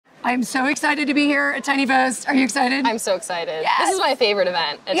I'm so excited to be here at Tiny Fest. Are you excited? I'm so excited. Yes. This is my favorite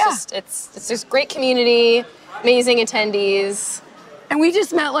event. It's just great community, amazing attendees. And we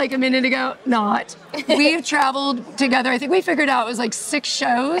just met like a minute ago. Not. We've traveled together. I think we figured out it was like 6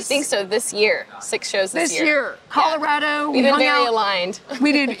 shows. I think so this year. 6 shows this year. Colorado. Yeah. We've been very aligned.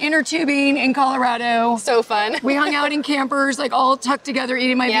 We did inner tubing in Colorado. So fun. We hung out in campers, like all tucked together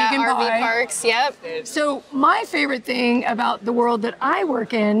eating my vegan RV pie. parks, yep. So my favorite thing about the world that I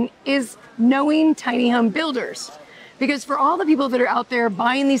work in is knowing tiny home builders. Because for all the people that are out there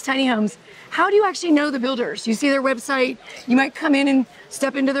buying these tiny homes, how do you actually know the builders? You see their website, you might come in and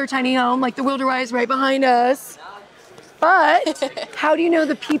step into their tiny home, like the Wilderwise right behind us. But how do you know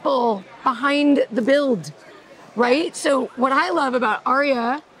the people behind the build, right? So what I love about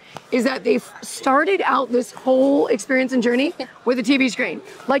Arya is that they've started out this whole experience and journey with a TV screen,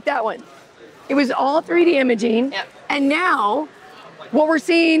 like that one. It was all 3D imaging, and now what we're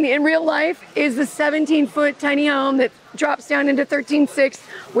seeing in real life is the 17-foot tiny home that drops down into 13.6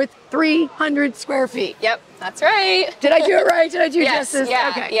 with 300 square feet. Yep, that's right. Did I do it right? Did I do justice?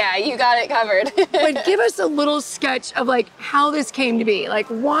 Yeah, okay. Yeah, you got it covered. But give us a little sketch of like how this came to be. Like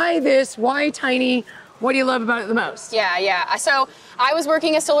why this, why tiny? What do you love about it the most? Yeah. So I was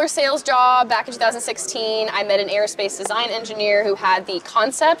working a solar sales job back in 2016. I met an aerospace design engineer who had the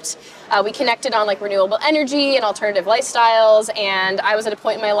concept. We connected on like renewable energy and alternative lifestyles, and I was at a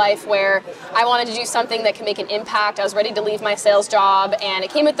point in my life where I wanted to do something that could make an impact. I was ready to leave my sales job, and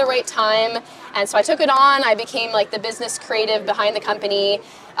it came at the right time. And so I took it on. I became like the business creative behind the company,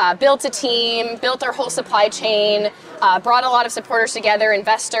 built a team, built our whole supply chain, brought a lot of supporters together,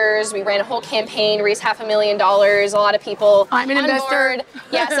 investors. We ran a whole campaign, raised $500,000. A lot of people. I'm an investor.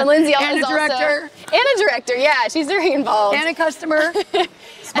 Yes, and Lindsay and a director. And a director, yeah, she's very involved. And a customer.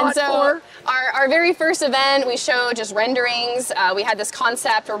 And so our very first event, we showed just renderings. We had this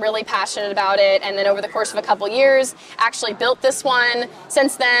concept, we're really passionate about it, and then over the course of a couple years, actually built this one.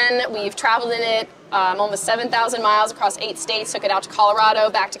 Since then, we've traveled in it almost 7,000 miles across 8 states, took it out to Colorado,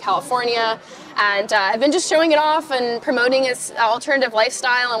 back to California, and have been just showing it off and promoting its alternative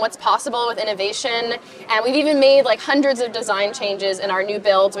lifestyle and what's possible with innovation. And we've even made like hundreds of design changes in our new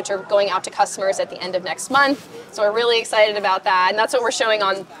builds, which are going out to customers at the end of next month. So we're really excited about that. And that's what we're showing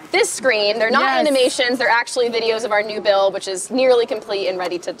on this screen. They're not animations, they're actually videos of our new build, which is nearly complete and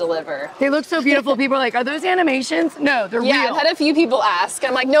ready to deliver. They look so beautiful. People are like, are those animations? No, they're real. Yeah, I've had a few people ask.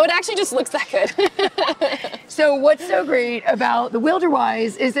 I'm like, no, it actually just looks that good. So what's so great about the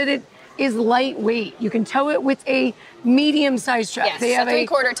Wilderwise is that it is lightweight. You can tow it with a medium-sized truck. Yes, they have a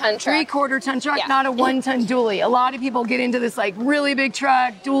 3/4 ton truck. 3/4 ton truck, not a 1-ton dually. A lot of people get into this like really big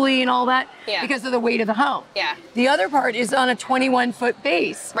truck, dually and all that because of the weight of the home. Yeah. The other part is on a 21-foot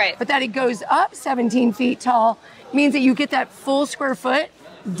base. Right. But that it goes up 17 feet tall means that you get that full square foot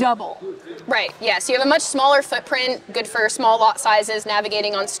double. Right, yeah, so you have a much smaller footprint, good for small lot sizes,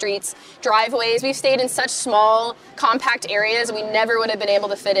 navigating on streets, driveways. We've stayed in such small, compact areas we never would have been able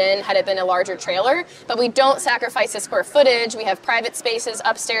to fit in had it been a larger trailer, but we don't sacrifice the square footage. We have private spaces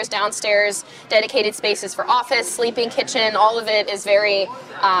upstairs, downstairs, dedicated spaces for office, sleeping, kitchen. All of it is very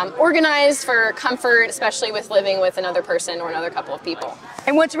organized for comfort, especially with living with another person or another couple of people.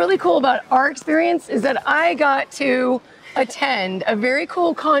 And what's really cool about our experience is that I got to attend a very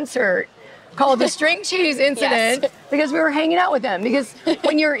cool concert called the String Cheese Incident because we were hanging out with them. Because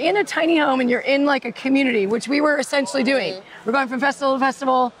when you're in a tiny home and you're in like a community, which we were essentially doing, we're going from festival to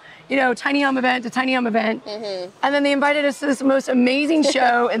festival, you know, tiny home event to tiny home event. And then they invited us to this most amazing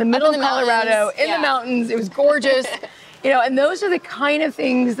show in the middle of Colorado, in the mountains. It was gorgeous. You know, and those are the kind of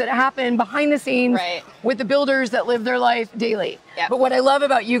things that happen behind the scenes with the builders that live their life daily. But what I love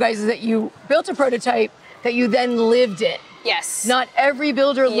about you guys is that you built a prototype that you then lived in. Yes. Not every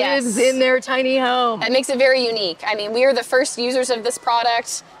builder lives in their tiny home. That makes it very unique. I mean, we are the first users of this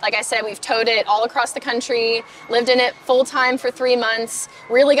product. Like I said, we've towed it all across the country, lived in it full time for 3 months,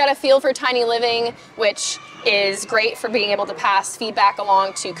 really got a feel for tiny living, which is great for being able to pass feedback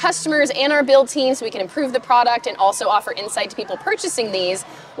along to customers and our build team so we can improve the product and also offer insight to people purchasing these.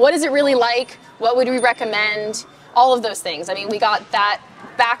 What is it really like? What would we recommend? All of those things. I mean, we got that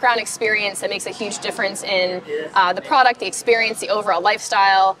background experience that makes a huge difference in the product, the experience, the overall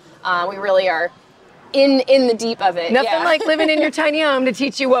lifestyle. We really are in the deep of it. Nothing like living in your tiny home to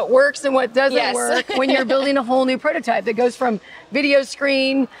teach you what works and what doesn't work when you're building a whole new prototype that goes from video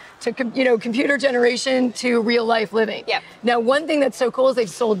screen to computer generation to real life living. Now, one thing that's so cool is they've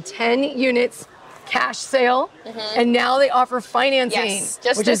sold 10 units cash sale, and now they offer financing,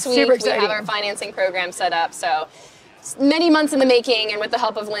 just which this is super week exciting. we have our financing program set up. So many months in the making, and with the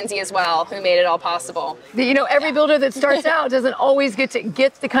help of Lindsay as well, who made it all possible. You know, every builder that starts out doesn't always get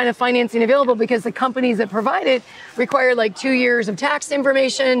the kind of financing available, because the companies that provide it require like 2 years of tax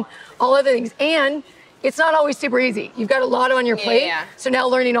information, all other things. And it's not always super easy. You've got a lot on your plate. So now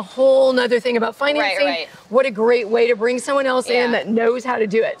learning a whole nother thing about financing, what a great way to bring someone else in that knows how to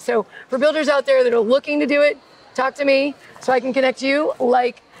do it. So for builders out there that are looking to do it, talk to me so I can connect you.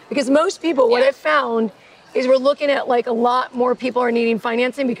 Because most people, what I've found is we're looking at like a lot more people are needing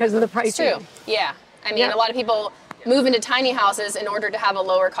financing because of the pricing. It's true. Yeah. I mean, a lot of people move into tiny houses in order to have a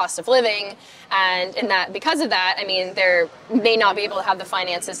lower cost of living, and because of that, I mean, they may not be able to have the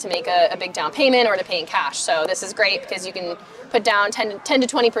finances to make a big down payment or to pay in cash. So this is great because you can put down 10 to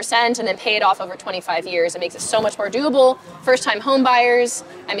 20% and then pay it off over 25 years. It makes it so much more doable. First-time home buyers,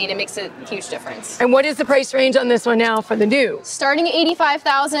 I mean, it makes a huge difference. And what is the price range on this one now for the new? Starting at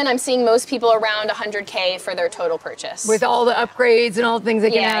 $85,000, I'm seeing most people around $100K for their total purchase. With all the upgrades and all the things they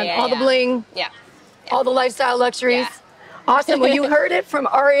can add, all the bling. All the lifestyle luxuries. Awesome. Well, you heard it from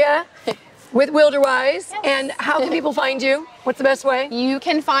Arya with Wilderwise. And how can people find you? What's the best way? You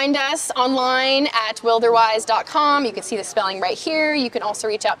can find us online at wilderwise.com. You can see the spelling right here. You can also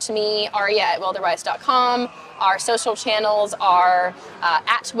reach out to me, Arya at wilderwise.com. Our social channels are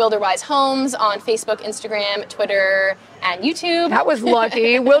at Wilderwise Homes on Facebook, Instagram, Twitter, and YouTube. That was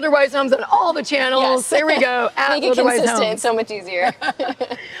lucky. Wilderwise Homes on all the channels. There we go. At Make it Wilderwise consistent. Homes. So much easier.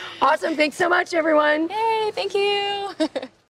 Awesome. Thanks so much, everyone. Yay. Thank you.